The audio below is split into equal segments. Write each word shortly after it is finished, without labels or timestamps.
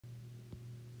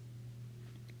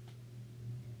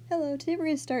Hello, today we're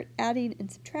going to start adding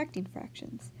and subtracting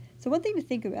fractions. So one thing to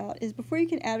think about is before you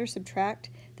can add or subtract,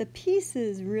 the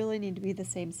pieces really need to be the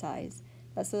same size.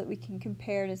 That's so that we can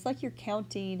compare, and it's like you're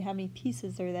counting how many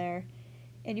pieces are there,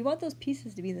 and you want those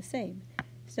pieces to be the same.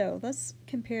 So let's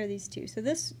compare these two. So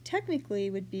this technically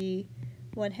would be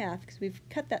 1/2 because we've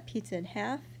cut that pizza in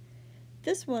half.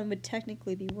 This one would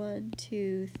technically be 1,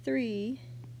 2, 3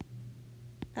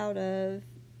 out of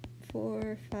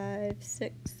 4, 5,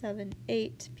 6, 7,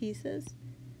 8 pieces.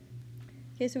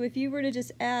 Okay, so if you were to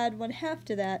just add 1/2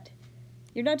 to that,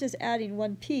 you're not just adding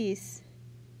one piece,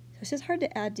 so it's just hard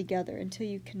to add together until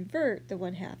you convert the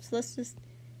 1/2. So let's just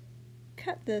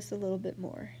cut this a little bit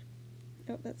more.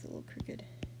 Oh, that's a little crooked.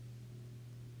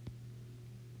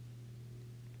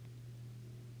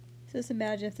 So just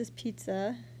imagine if this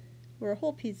pizza were a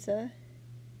whole pizza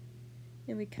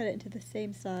and we cut it into the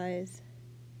same size.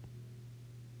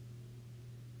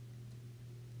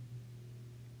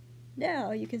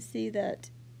 Now you can see that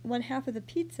 1/2 of the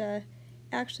pizza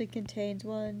actually contains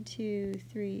 1, 2,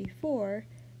 3, 4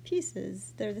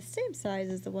 pieces that are the same size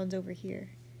as the ones over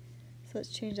here. So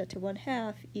let's change that to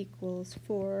 1/2 equals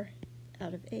 4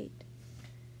 out of 8.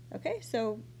 Okay,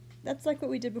 so that's like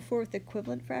what we did before with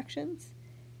equivalent fractions.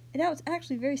 And now it's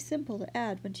actually very simple to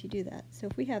add once you do that. So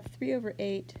if we have 3 over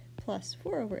 8 plus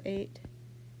 4 over 8,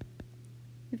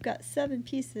 we've got 7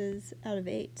 pieces out of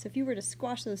 8. So if you were to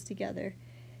squash those together,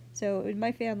 so in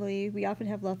my family, we often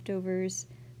have leftovers.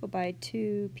 We'll buy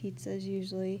 2 pizzas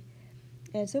usually.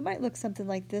 And so it might look something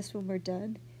like this when we're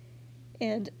done.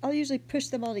 And I'll usually push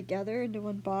them all together into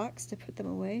one box to put them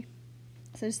away.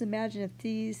 So just imagine if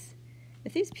these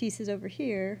pieces over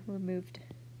here were moved.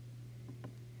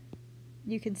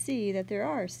 You can see that there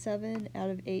are 7 out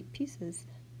of 8 pieces.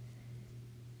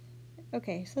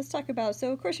 Okay, so let's talk about,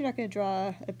 so of course you're not going to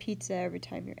draw a pizza every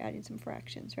time you're adding some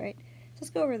fractions, right? Let's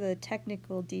go over the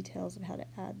technical details of how to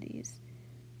add these.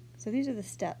 So these are the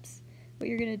steps. What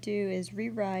you're going to do is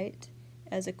rewrite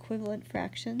as equivalent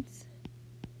fractions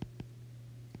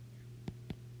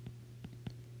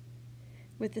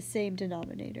with the same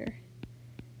denominator.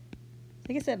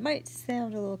 I guess that might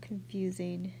sound a little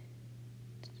confusing.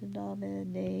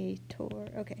 Denominator,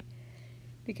 okay.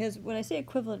 Because when I say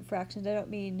equivalent fractions, I don't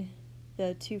mean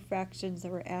the two fractions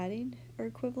that we're adding are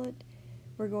equivalent.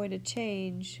 We're going to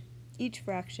change each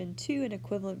fraction to an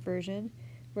equivalent version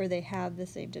where they have the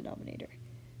same denominator.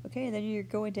 Okay, and then you're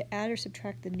going to add or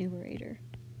subtract the numerator.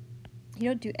 You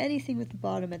don't do anything with the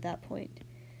bottom at that point.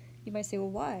 You might say, well,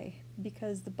 why?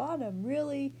 Because the bottom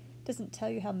really doesn't tell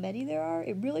you how many there are.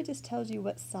 It really just tells you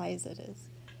what size it is.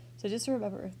 So just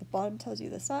remember, the bottom tells you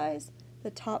the size,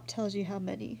 the top tells you how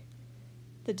many.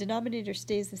 The denominator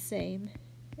stays the same,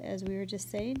 as we were just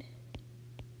saying.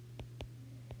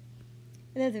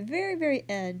 And at the very, very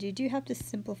end, you do have to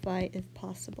simplify if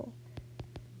possible.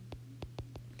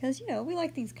 Because, we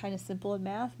like things kind of simple in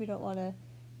math. We don't want to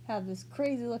have this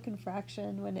crazy looking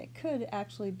fraction when it could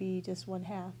actually be just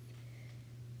 1/2.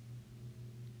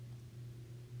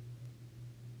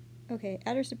 Okay,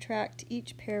 add or subtract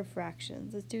each pair of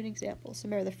fractions. Let's do an example. So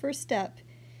remember, the first step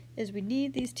is we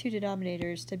need these two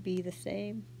denominators to be the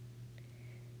same.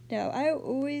 Now, I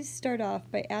always start off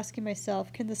by asking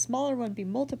myself, can the smaller one be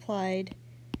multiplied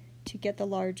to get the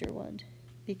larger one?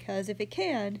 Because if it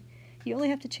can, you only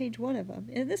have to change one of them.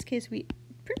 And in this case, we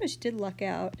pretty much did luck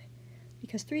out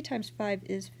because 3 times 5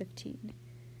 is 15.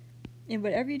 And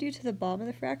whatever you do to the bottom of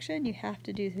the fraction, you have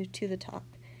to do to the top.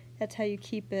 That's how you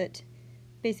keep it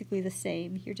basically the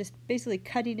same. You're just basically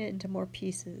cutting it into more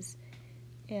pieces.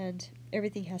 And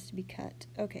everything has to be cut.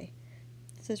 Okay,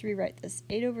 so let's rewrite this.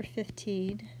 8 over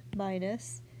 15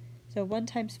 minus, so 1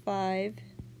 times 5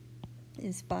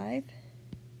 is 5.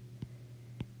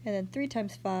 And then 3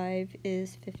 times 5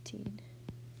 is 15.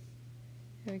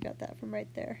 And we got that from right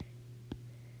there.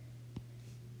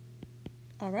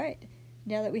 Alright,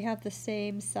 now that we have the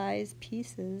same size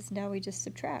pieces, now we just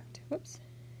subtract. Whoops.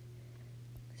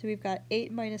 So we've got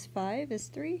 8 minus 5 is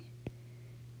 3.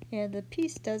 And the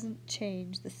piece doesn't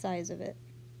change the size of it.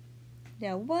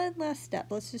 Now one last step,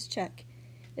 let's just check.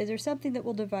 Is there something that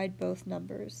will divide both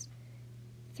numbers?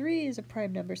 3 is a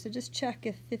prime number, so just check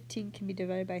if 15 can be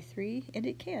divided by 3, and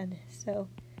it can. So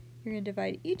you're going to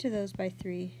divide each of those by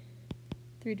 3.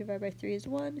 3 divided by 3 is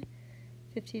 1.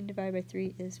 15 divided by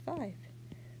 3 is 5.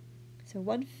 So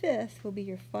 1/5 will be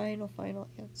your final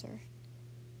answer.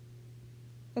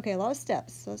 Okay, a lot of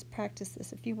steps, so let's practice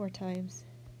this a few more times.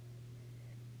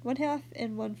 1/2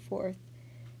 and 1/4.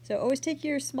 So always take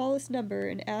your smallest number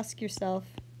and ask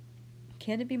yourself,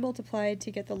 can it be multiplied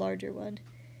to get the larger one?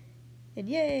 And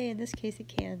yay, in this case it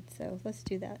can, so let's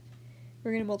do that.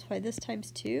 We're going to multiply this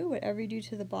times 2. Whatever you do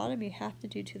to the bottom, you have to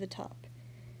do to the top.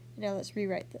 Now let's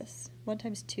rewrite this. 1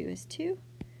 times 2 is 2.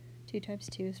 2 times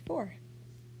 2 is 4.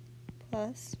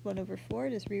 Plus 1 over 4,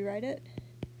 just rewrite it.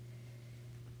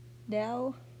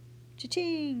 Now,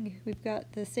 cha-ching! We've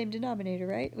got the same denominator,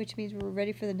 right? Which means we're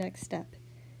ready for the next step.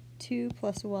 2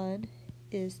 plus 1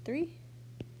 is 3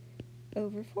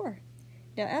 over 4.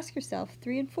 Now ask yourself,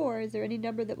 3 and 4, is there any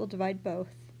number that will divide both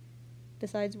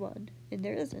besides 1? And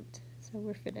there isn't, so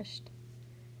we're finished.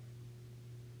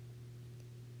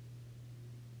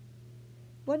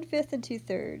 1/5 and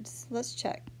 2/3. Let's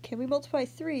check. Can we multiply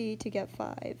 3 to get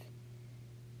 5?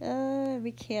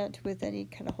 We can't with any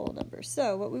kind of whole number.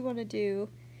 So what we want to do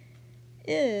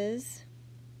is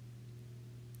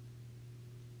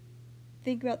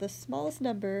think about the smallest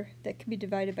number that can be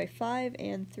divided by 5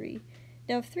 and 3.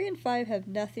 Now if 3 and 5 have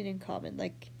nothing in common,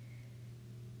 like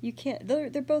you can't, they're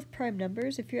both prime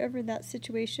numbers. If you're ever in that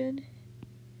situation,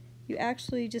 you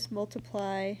actually just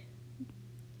multiply,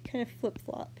 kind of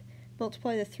flip-flop.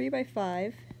 Multiply the 3 by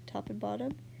 5, top and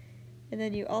bottom, and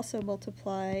then you also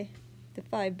multiply the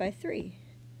 5 by 3.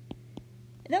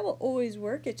 And that will always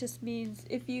work. It just means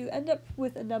if you end up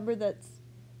with a number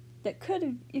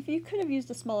if you could have used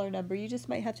a smaller number, you just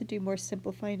might have to do more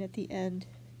simplifying at the end.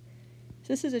 So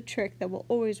this is a trick that will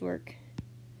always work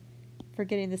for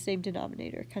getting the same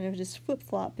denominator. Kind of just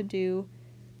flip-flop and do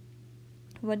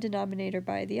one denominator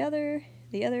by the other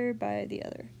by the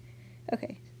other.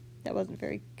 Okay, that wasn't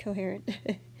very coherent.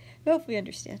 But hopefully you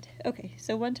understand. Okay,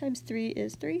 so 1 times 3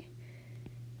 is 3.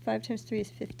 5 times 3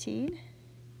 is 15.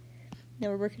 Now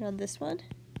we're working on this one.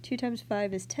 2 times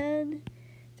 5 is 10.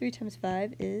 3 times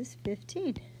 5 is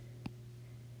 15.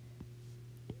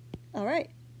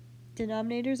 Alright,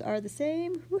 denominators are the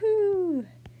same. Woohoo!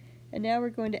 And now we're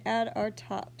going to add our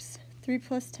tops. 3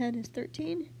 plus 10 is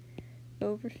 13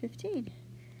 over 15.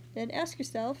 Then ask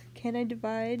yourself, can I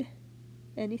divide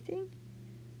anything?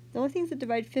 The only things that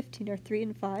divide 15 are 3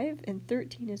 and 5, and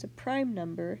 13 is a prime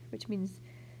number, which means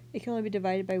it can only be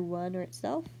divided by 1 or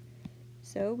itself.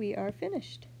 So we are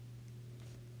finished.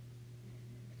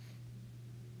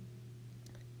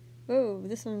 Whoa,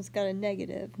 this one's got a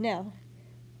negative. Now,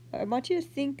 I want you to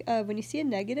think of, when you see a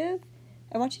negative,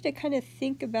 I want you to kind of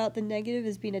think about the negative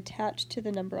as being attached to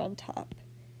the number on top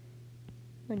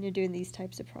when you're doing these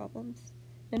types of problems.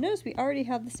 Now notice we already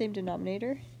have the same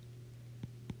denominator.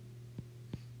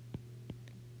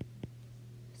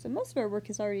 So most of our work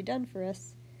is already done for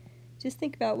us. Just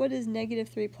think about what is negative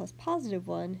 3 plus positive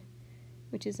 1,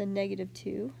 which is a negative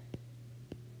 2.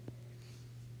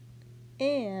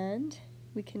 And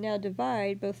we can now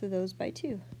divide both of those by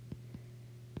 2.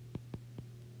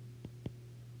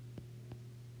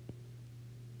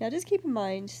 Now just keep in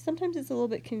mind, sometimes it's a little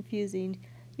bit confusing.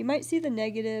 You might see the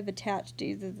negative attached to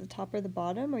either the top or the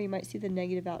bottom, or you might see the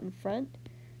negative out in front.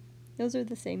 Those are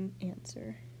the same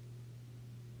answer.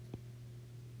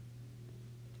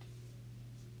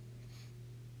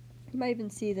 You might even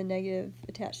see the negative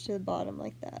attached to the bottom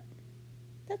like that.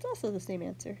 That's also the same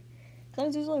answer. As long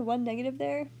as there's only one negative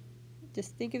there,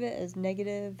 just think of it as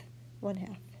negative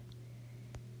 1/2.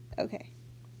 Okay,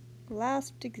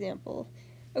 last example.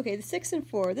 Okay, the 6 and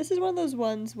 4. This is one of those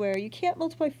ones where you can't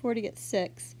multiply 4 to get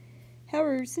 6.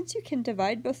 However, since you can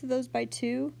divide both of those by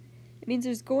 2, it means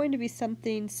there's going to be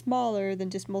something smaller than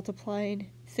just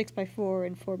multiplying 6 by 4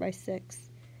 and 4 by 6.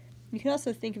 You can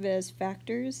also think of it as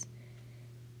factors.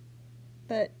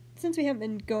 But since we haven't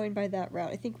been going by that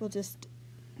route, I think we'll just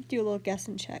do a little guess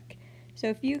and check. So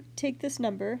if you take this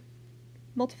number,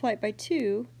 multiply it by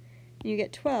 2, and you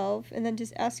get 12, and then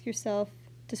just ask yourself,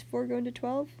 does 4 go into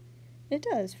 12? It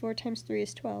does. 4 times 3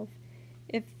 is 12.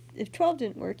 If 12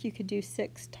 didn't work, you could do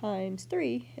 6 times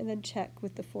 3, and then check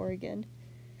with the 4 again.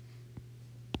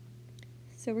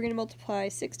 So we're going to multiply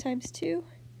 6 times 2,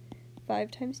 5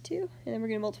 times 2, and then we're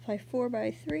going to multiply 4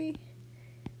 by 3,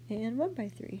 and 1 by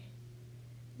 3.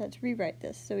 Let's rewrite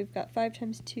this. So we've got 5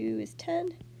 times 2 is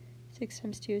 10, 6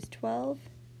 times 2 is 12,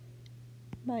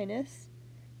 minus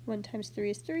 1 times 3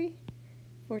 is 3,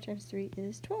 4 times 3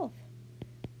 is 12.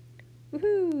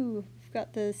 Woohoo! We've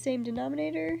got the same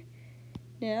denominator.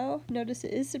 Now, notice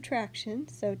it is subtraction,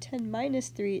 so 10 minus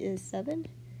 3 is 7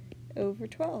 over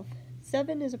 12.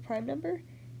 7 is a prime number,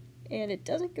 and it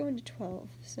doesn't go into 12,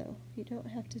 so you don't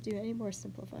have to do any more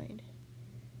simplifying.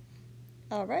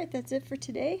 Alright, that's it for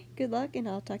today. Good luck, and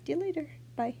I'll talk to you later.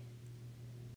 Bye.